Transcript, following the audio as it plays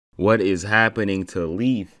What is happening to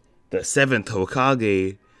Leaf, the 7th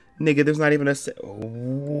Hokage? Nigga, there's not even a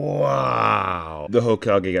wow. The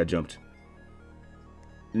Hokage got jumped.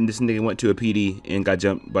 And this nigga went to a PD and got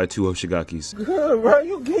jumped by 2 Hoshigakis. Good, bro.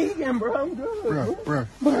 You geeking, bro. I'm good. Bro.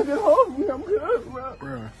 Get hold of me. I'm good,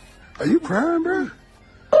 bro. Are you crying, bro?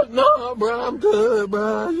 No, bro. I'm good,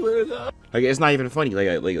 bro. I swear to God. Like, it's not even funny.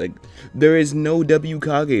 Like, there is no W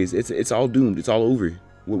Kages. It's all doomed. It's all over.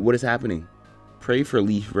 What is happening? Pray for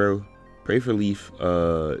Leaf, bro. Pray for Leaf.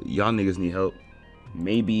 Y'all niggas need help.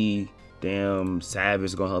 Maybe damn Sav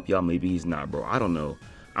is gonna help y'all. Maybe he's not, bro. I don't know.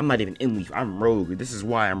 I'm not even in Leaf. I'm Rogue. This is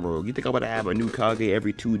why I'm Rogue. You think I'm about to have a new Kage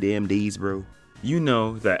every 2 damn days, bro? You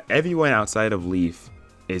know that everyone outside of Leaf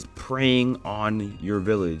is preying on your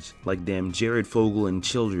village, like damn Jared Fogle and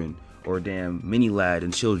children, or damn Mini Lad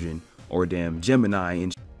and children, or damn Gemini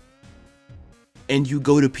and you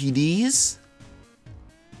go to PDs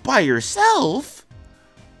by yourself?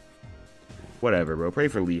 Whatever, bro. Pray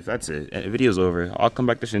for Leaf. That's it. Video's over. I'll come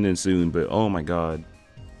back to Shinden soon, but oh my god.